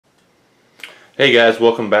Hey guys,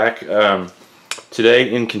 welcome back.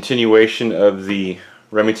 Today, in continuation of the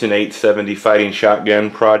Remington 870 fighting shotgun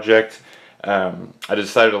project, I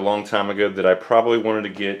decided a long time ago that I probably wanted to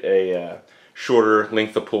get a shorter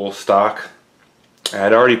length of pull stock.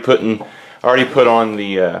 I'd already put on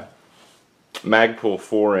the Magpul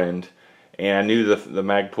forend, and I knew the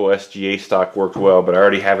Magpul SGA stock worked well, but I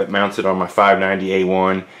already have it mounted on my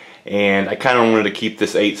 590A1, and I kind of wanted to keep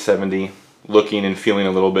this 870 looking and feeling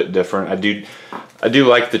a little bit different. I do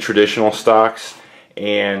like the traditional stocks,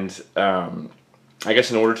 and I guess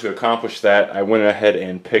in order to accomplish that, I went ahead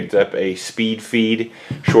and picked up a Speedfeed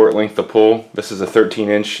short length of pull. This is a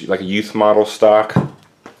 13-inch, like a youth model stock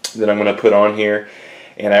that I'm going to put on here,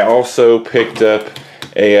 and I also picked up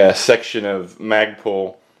a section of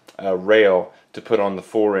Magpul rail to put on the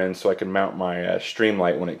forend so I can mount my stream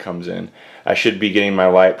light when it comes in. I should be getting my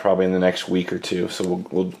light probably in the next week or two, so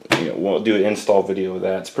we'll do an install video of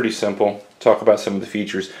that. It's pretty simple. Talk about some of the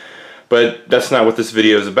features, but that's not what this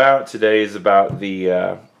video is about. Today is about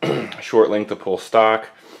the short length of pull stock.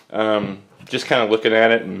 Just kind of looking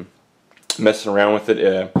at it and messing around with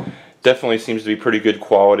it. Definitely seems to be pretty good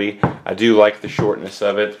quality. I do like the shortness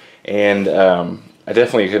of it, and I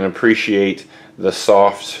definitely can appreciate the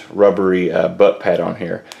soft rubbery butt pad on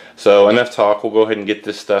here. So enough talk, we'll go ahead and get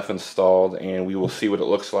this stuff installed and we will see what it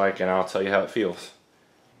looks like, and I'll tell you how it feels.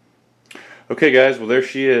 Okay guys, well there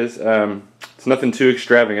she is. It's nothing too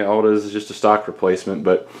extravagant. All it is just a stock replacement,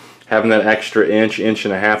 but having that extra inch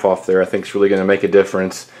and a half off there I think is really going to make a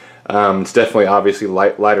difference. It's definitely obviously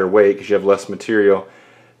lighter weight because you have less material.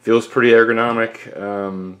 Feels pretty ergonomic.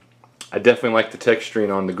 I definitely like the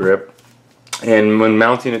texturing on the grip. And when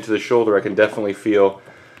mounting it to the shoulder, I can definitely feel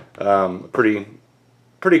pretty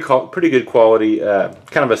good quality,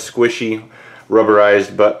 kind of a squishy,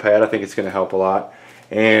 rubberized butt pad. I think it's going to help a lot.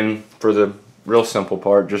 And for the real simple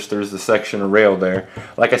part, just there's the section of rail there.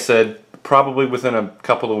 Like I said, probably within a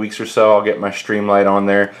couple of weeks or so, I'll get my stream light on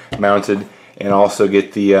there mounted, and also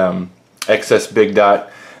get the XS Big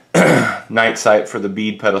Dot night sight for the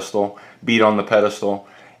bead on the pedestal,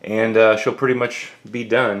 and she'll pretty much be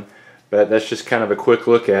done. But that's just kind of a quick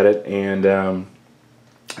look at it, and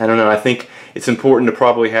I don't know, I think it's important to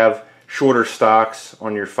probably have shorter stocks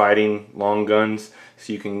on your fighting long guns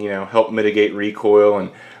so you can, help mitigate recoil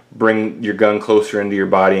and bring your gun closer into your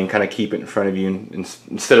body and kind of keep it in front of you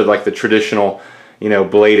instead of like the traditional,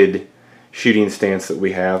 bladed shooting stance that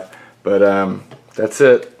we have. But that's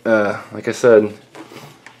it. Like I said,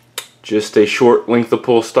 just a short length of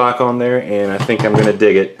pull stock on there, and I think I'm going to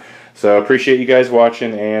dig it. So I appreciate you guys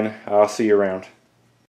watching, and I'll see you around.